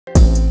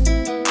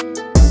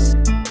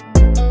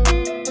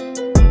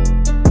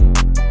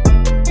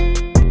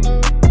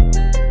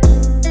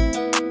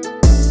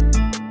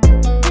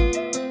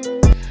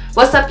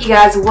up, you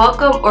guys?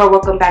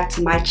 Welcome back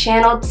to my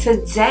channel.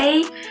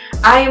 Today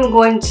I am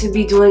going to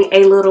be doing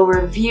a little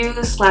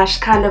review slash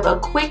kind of a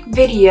quick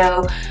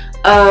video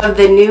of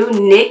the new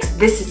NYX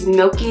This Is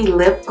Milky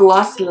lip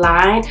gloss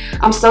line.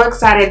 I'm so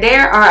excited.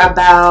 There are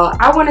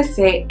about, I want to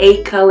say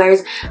 8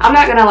 colors. I'm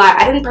not gonna lie,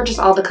 I didn't purchase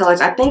all the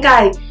colors. I think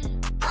I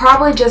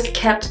probably just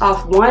kept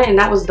off one, and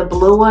that was the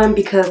blue one,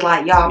 because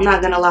like, y'all, I'm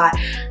not gonna lie,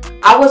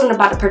 I wasn't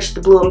about to purchase the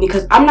blue one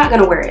because I'm not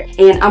gonna wear it,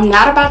 and I'm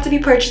not about to be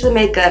purchasing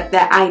makeup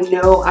that I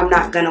know I'm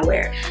not gonna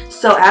wear.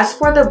 So as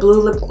for the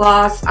blue lip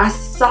gloss, I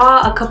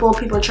saw a couple of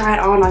people try it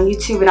on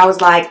YouTube, and I was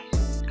like,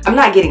 I'm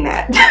not getting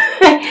that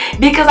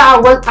because I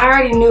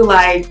already knew,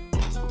 like,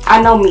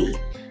 I know me,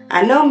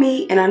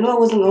 and I knew I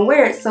wasn't gonna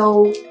wear it,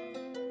 so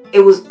it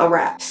was a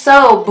wrap.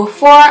 So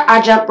before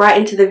I jump right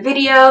into the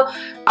video,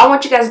 I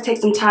want you guys to take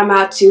some time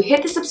out to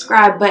hit the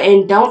subscribe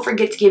button. Don't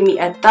forget to give me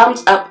a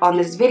thumbs up on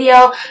this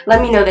video. Let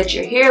me know that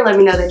you're here. Let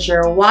me know that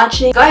you're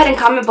watching. Go ahead and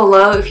comment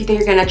below if you think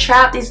you're gonna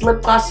try out these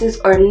lip glosses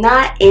or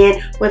not.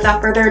 And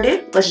without further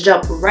ado, let's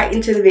jump right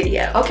into the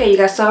video. Okay, you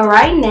guys, so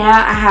right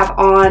now I have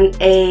on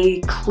a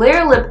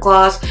clear lip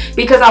gloss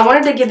because I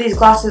wanted to give these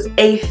glosses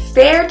a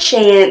fair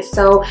chance.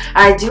 So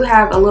I do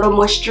have a little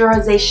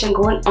moisturization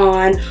going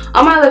on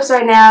my lips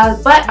right now,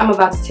 but I'm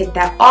about to take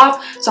that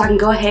off so I can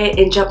go ahead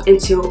and jump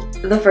into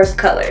the first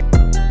color.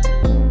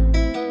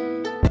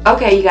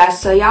 Okay, you guys,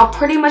 so y'all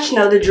pretty much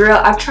know the drill.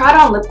 I've tried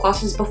on lip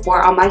glosses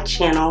before on my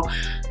channel.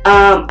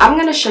 I'm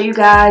gonna show you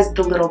guys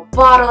the little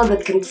bottle,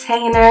 the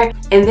container,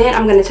 and then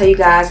I'm gonna tell you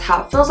guys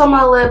how it feels on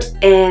my lips,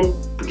 and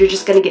you're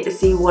just gonna get to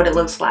see what it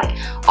looks like.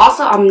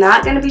 Also, I'm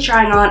not gonna be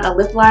trying on a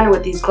lip liner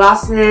with these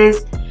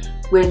glosses,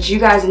 which you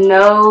guys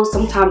know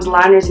sometimes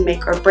liners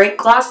make or break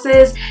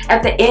glosses.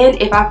 At the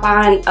end, if I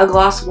find a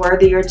gloss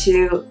worthy or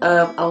two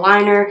of a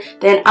liner,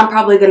 then I'm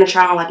probably gonna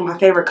try on like my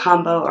favorite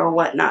combo or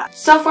whatnot.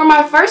 So for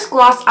my first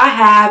gloss, I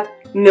have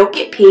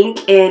Milky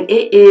Pink, and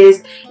it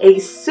is a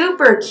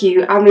super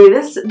cute, I mean,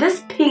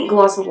 this pink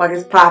gloss is like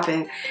it's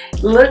popping.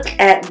 Look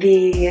at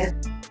the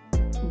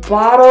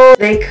bottle.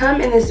 They come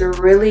in this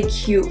really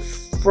cute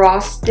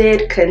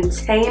frosted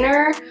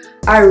container.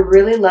 I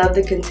really love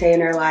the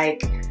container.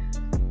 Like,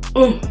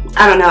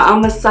 I don't know,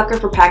 I'm a sucker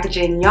for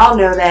packaging, y'all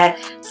know that.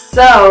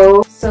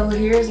 So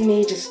here's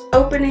me just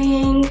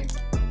opening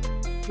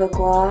the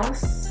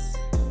gloss.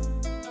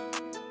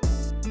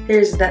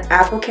 Here's the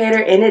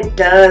applicator, and it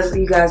does,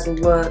 you guys,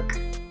 look,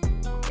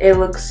 it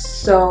looks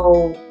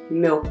so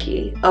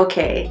milky.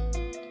 Okay,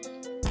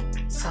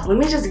 so let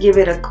me just give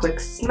it a quick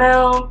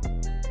smell.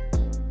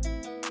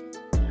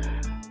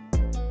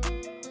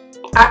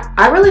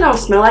 I really don't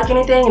smell like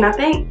anything, and I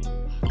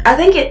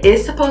think it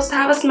is supposed to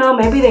have a smell.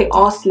 Maybe they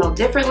all smell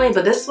differently,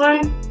 but this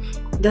one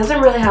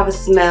doesn't really have a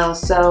smell.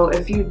 So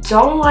if you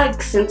don't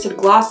like scented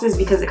glosses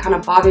because it kind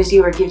of bothers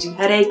you or gives you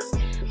headaches,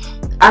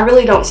 I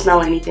really don't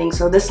smell anything,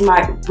 so this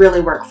might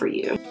really work for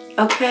you.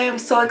 Okay, I'm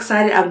so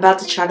excited. I'm about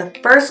to try the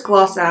first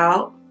gloss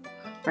out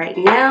right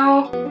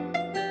now.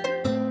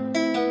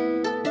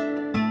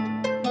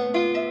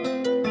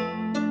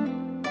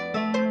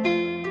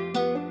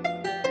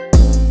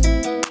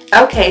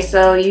 Okay,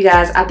 so you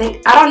guys, I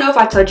don't know if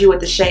I told you what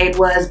the shade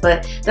was,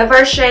 but the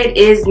first shade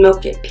is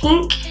Milky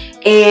Pink,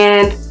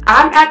 and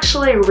I'm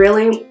actually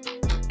really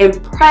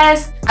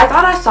impressed. I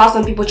thought I saw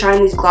some people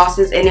trying these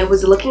glosses and it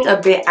was looking a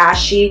bit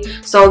ashy,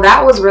 so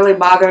that was really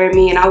bothering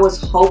me, and I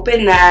was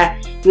hoping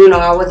that, you know,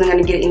 I wasn't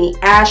going to get any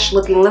ash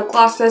looking lip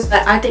glosses.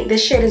 But I think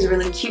this shade is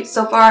really cute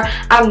so far.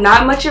 I'm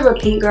not much of a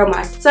pink girl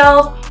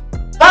myself,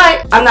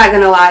 but I'm not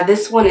gonna lie,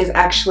 this one is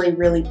actually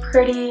really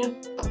pretty.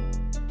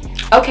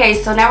 Okay,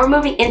 so now we're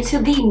moving into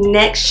the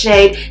next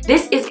shade.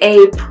 This is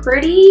a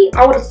pretty,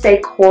 I would say,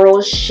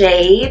 coral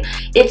shade.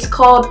 It's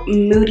called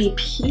Moody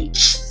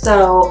Peach,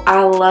 so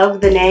I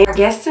love the name. I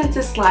guess since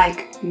it's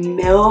like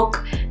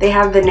milk, they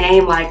have the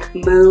name like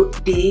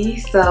Moody,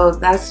 so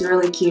that's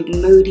really cute,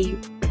 Moody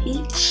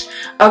Peach.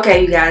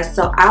 Okay, you guys,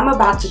 so I'm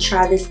about to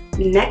try this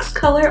next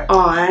color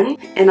on,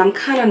 and I'm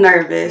kind of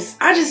nervous.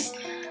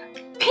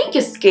 Pink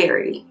is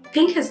scary.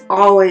 Pink is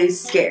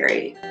always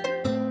scary.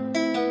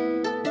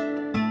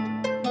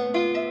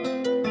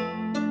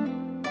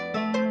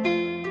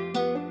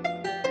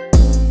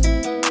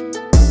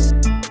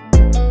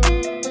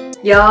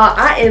 Y'all,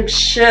 I am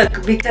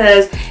shook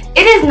because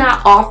it is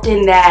not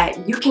often that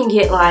you can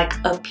get like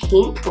a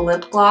pink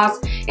lip gloss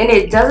and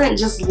it doesn't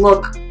just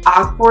look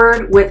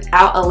awkward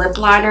without a lip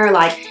liner.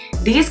 Like,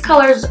 these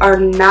colors are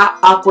not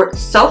awkward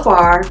so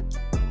far.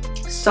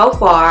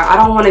 I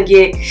don't want to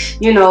get,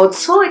 you know,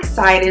 too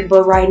excited,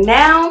 but right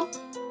now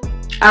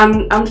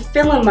I'm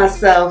feeling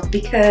myself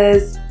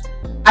because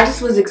I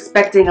just was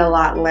expecting a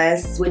lot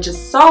less, which is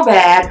so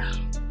bad,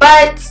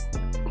 but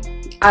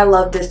I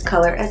love this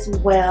color as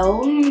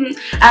well.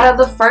 Out of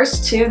the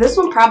first two, this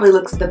one probably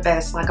looks the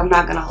best, like, I'm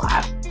not gonna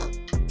lie.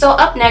 So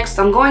up next,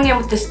 I'm going in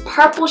with this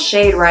purple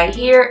shade right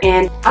here,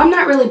 and I'm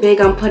not really big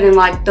on putting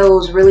like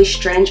those really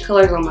strange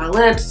colors on my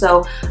lips,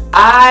 so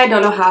I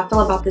don't know how I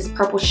feel about this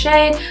purple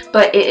shade,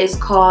 but it is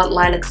called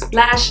Lilac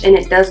Splash, and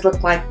it does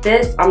look like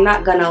this. I'm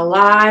not gonna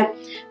lie,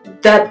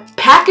 the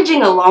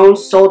packaging alone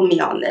sold me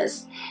on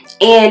this.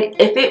 And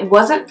if it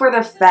wasn't for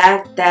the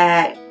fact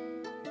that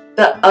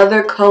the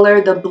other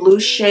color, the blue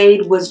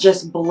shade, was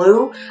just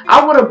blue,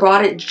 I would have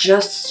brought it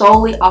just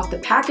solely off the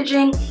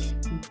packaging.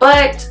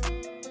 But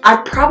I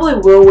probably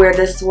will wear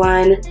this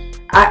one.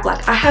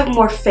 I have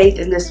more faith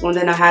in this one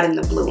than I had in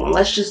the blue one.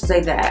 Let's just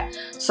say that.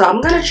 So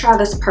I'm gonna try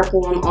this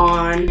purple one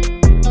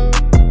on.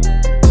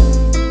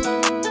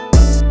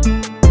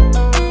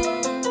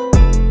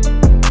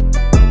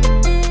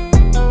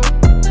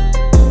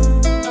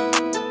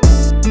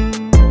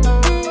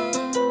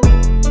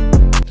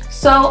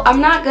 So I'm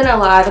not gonna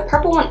lie, the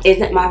purple one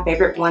isn't my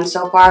favorite one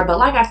so far, but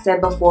like I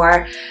said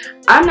before,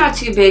 I'm not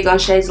too big on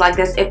shades like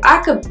this. If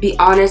I could be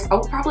honest, I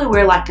would probably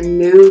wear like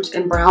nudes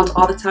and browns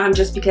all the time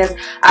just because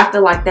I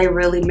feel like they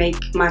really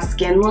make my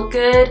skin look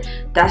good.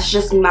 That's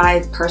just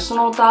my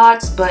personal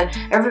thoughts, but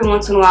every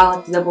once in a while I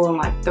like to dabble in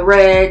like the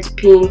reds,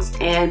 pinks,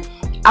 and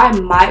I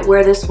might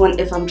wear this one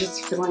if I'm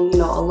just feeling, you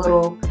know, a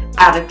little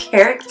out of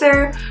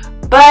character.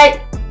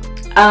 But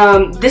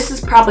this is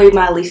probably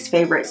my least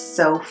favorite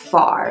so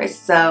far,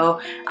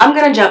 so I'm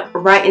gonna jump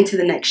right into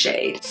the next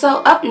shade. So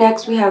up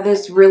next we have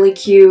this really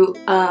cute,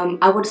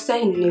 I would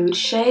say nude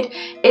shade.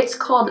 It's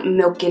called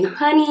Milk and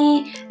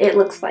Honey. It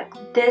looks like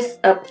this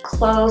up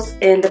close,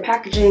 and the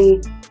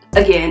packaging,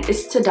 again,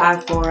 is to die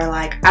for.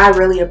 Like, I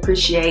really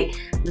appreciate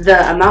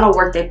the amount of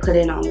work they put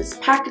in on this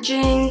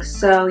packaging.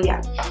 So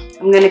yeah,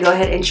 I'm gonna go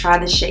ahead and try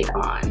the shade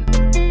on.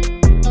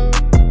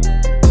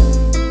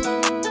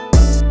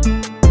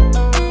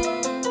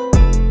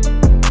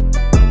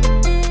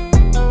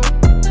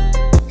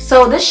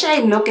 So this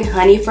shade Milk and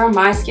Honey for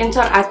my skin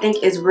tone, I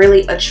think is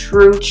really a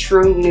true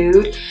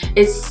nude.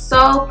 It's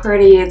so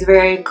pretty. It's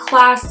very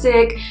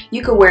classic.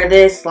 You could wear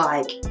this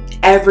like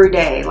every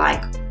day.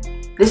 Like,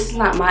 this is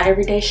not my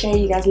everyday shade.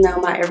 You guys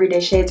know my everyday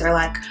shades are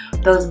like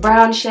those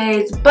brown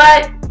shades,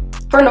 but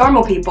for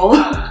normal people,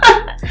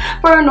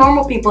 for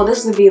normal people,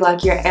 this would be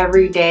like your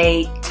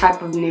everyday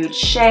type of nude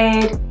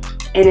shade,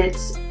 and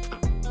it's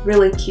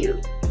really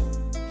cute.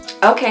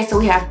 Okay, so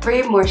we have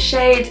 3 more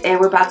shades, and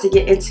we're about to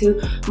get into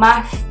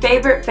my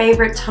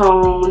favorite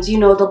tones. You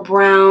know, the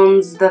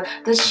browns, the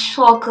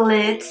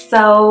chocolates.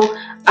 So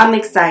I'm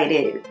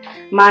excited.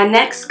 My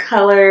next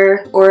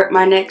color, or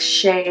my next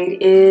shade,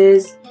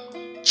 is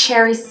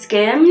Cherry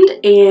Skimmed,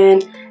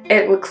 and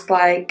it looks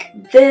like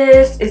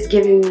this. Is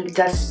giving me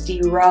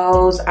Dusty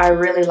Rose. I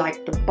really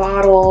like the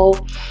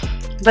bottle,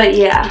 but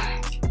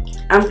yeah,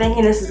 I'm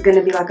thinking this is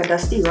gonna be like a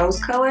Dusty Rose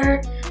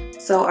color.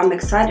 So I'm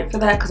excited for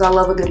that because I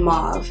love a good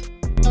mauve.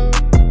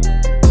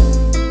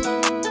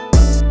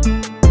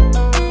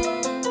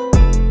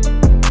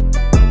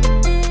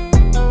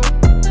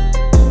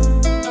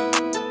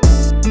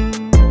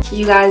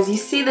 You guys, you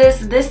see this?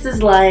 This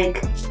is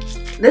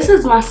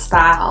my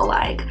style.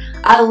 Like,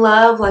 I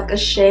love like a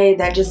shade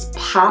that just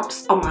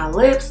pops on my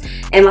lips,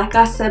 and like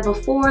I said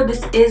before,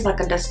 this is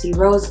like a Dusty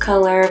Rose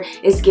color.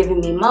 It's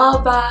giving me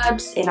mauve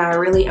vibes, and I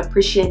really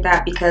appreciate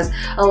that because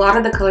a lot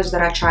of the colors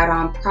that I tried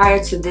on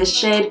prior to this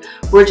shade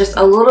were just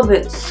a little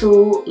bit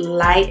too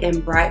light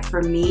and bright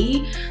for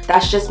me.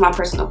 That's just my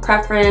personal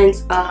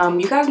preference.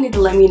 You guys need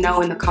to let me know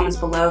in the comments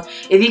below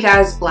if you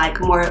guys like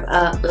more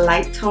of a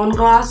light tone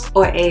gloss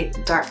or a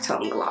dark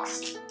tone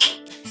gloss.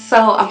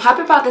 So I'm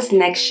happy about this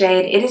next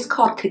shade. It is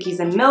called Cookies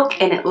and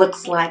Milk, and it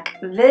looks like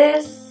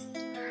this.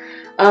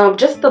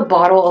 Just the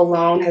bottle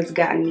alone has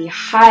gotten me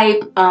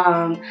hype.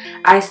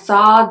 I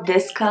saw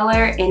this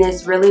color, and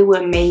it's really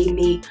what made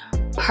me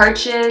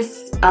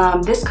purchase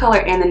this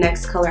color and the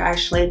next color.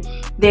 Actually,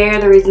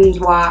 they're the reasons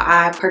why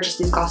I purchased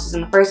these glosses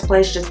in the first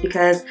place, just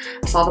because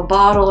I saw the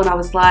bottle and I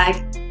was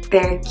like,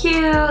 they're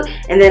cute.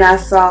 And then I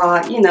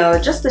saw, you know,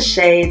 just the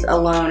shades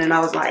alone, and I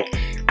was like,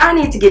 I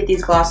need to get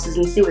these glosses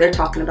and see what they're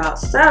talking about.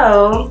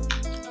 So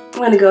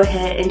I'm gonna go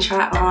ahead and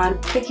try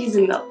on Cookies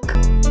and Milk.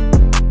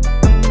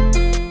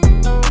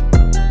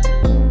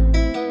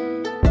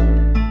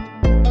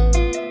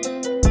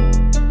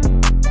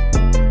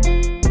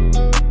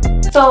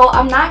 So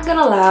I'm not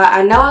gonna lie,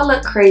 I know I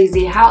look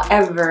crazy.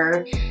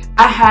 However,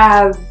 I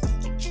have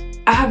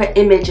an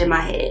image in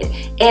my head,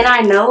 and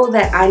I know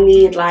that I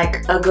need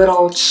like a good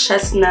old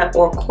chestnut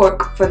or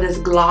cork for this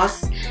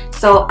gloss.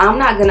 So I'm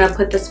not gonna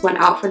put this one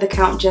out for the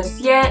count just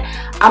yet.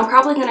 I'm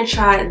probably gonna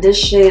try this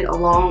shade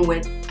along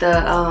with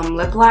the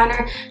lip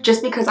liner,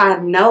 just because I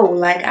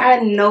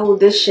know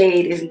this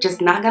shade is just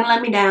not gonna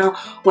let me down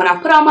when I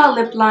put on my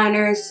lip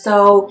liner.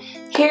 So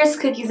here's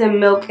Cookies and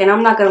Milk, and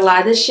I'm not gonna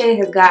lie, this shade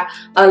has got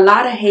a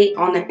lot of hate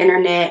on the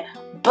internet,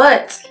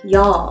 but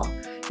y'all,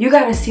 you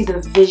gotta see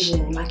the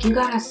vision. Like, you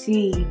gotta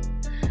see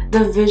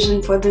the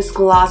vision for this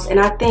gloss, and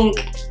I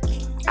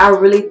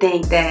really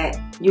think that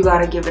you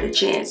gotta give it a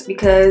chance,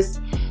 because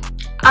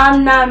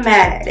I'm not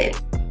mad at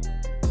it.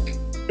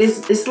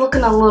 It's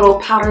looking a little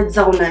powdered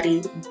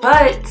donutty,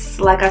 but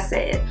like I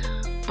said,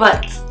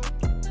 but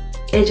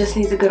it just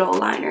needs a good old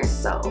liner.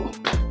 So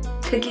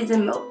Cookies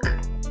and Milk.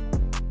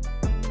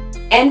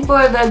 And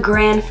for the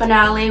grand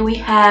finale, we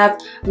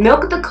have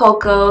Milk the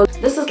Cocoa.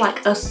 This is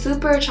like a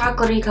super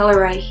chocolatey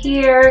color right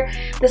here.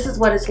 This is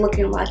what it's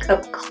looking like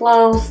up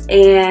close,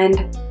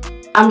 and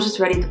I'm just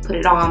ready to put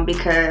it on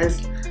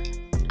because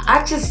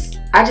I just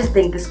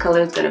think this color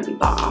is gonna be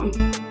bomb.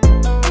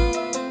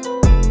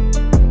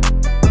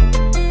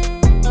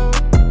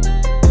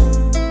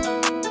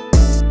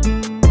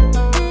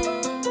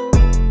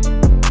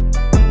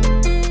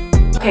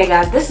 Okay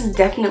guys, this is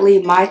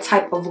definitely my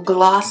type of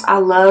gloss. I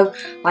love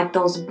like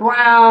those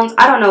browns.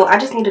 I don't know, I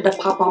just needed to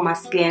pop on my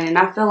skin, and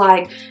I feel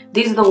like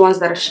these are the ones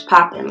that are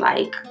popping.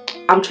 Like,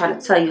 I'm trying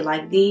to tell you,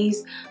 like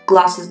these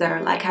glosses that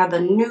are like have the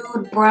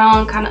nude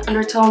brown kind of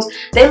undertones,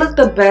 they look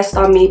the best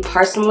on me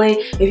personally.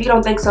 If you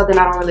don't think so, then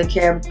I don't really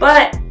care,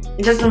 but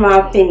just in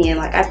my opinion,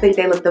 like I think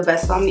they look the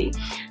best on me.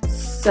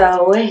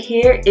 So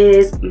here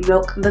is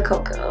Milk the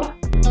Cocoa.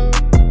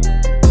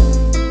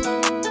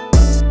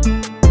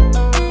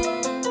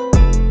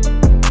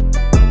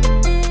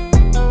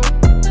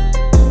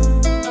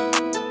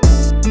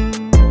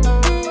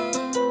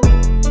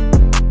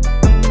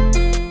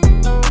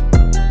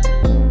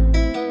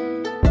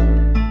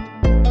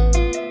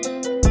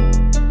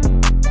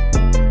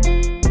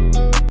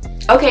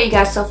 Okay you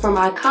guys, so for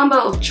my combo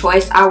of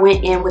choice, I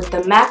went in with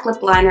the MAC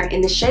lip liner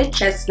in the shade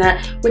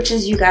Chestnut, which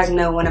is, you guys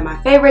know, one of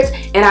my favorites,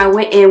 and I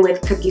went in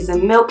with Cookies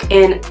and Milk.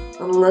 And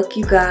look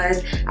you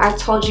guys, I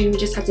told you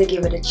just have to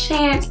give it a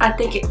chance. I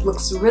think it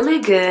looks really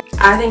good.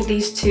 I think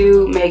these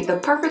two make the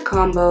perfect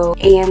combo,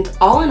 and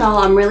all in all,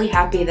 I'm really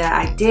happy that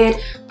I did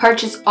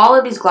purchase all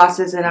of these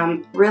glosses, and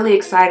I'm really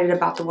excited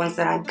about the ones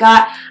that I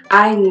got.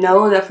 I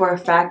know that for a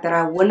fact that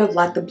I wouldn't have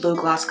liked the blue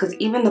gloss because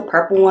even the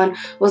purple one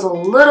was a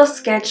little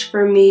sketch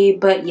for me.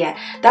 But yeah,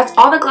 that's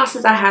all the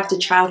glosses I have to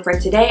try on for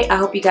today. I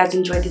hope you guys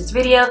enjoyed this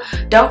video.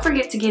 Don't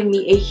forget to give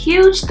me a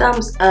huge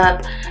thumbs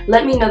up.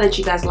 Let me know that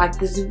you guys liked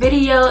this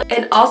video.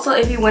 And also,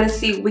 if you want to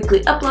see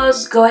weekly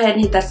uploads, go ahead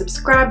and hit that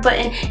subscribe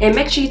button, and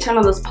make sure you turn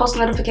on those post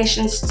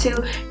notifications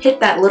to hit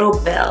that little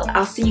bell.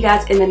 I'll see you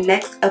guys in the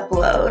next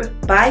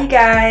upload. Bye you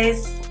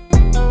guys.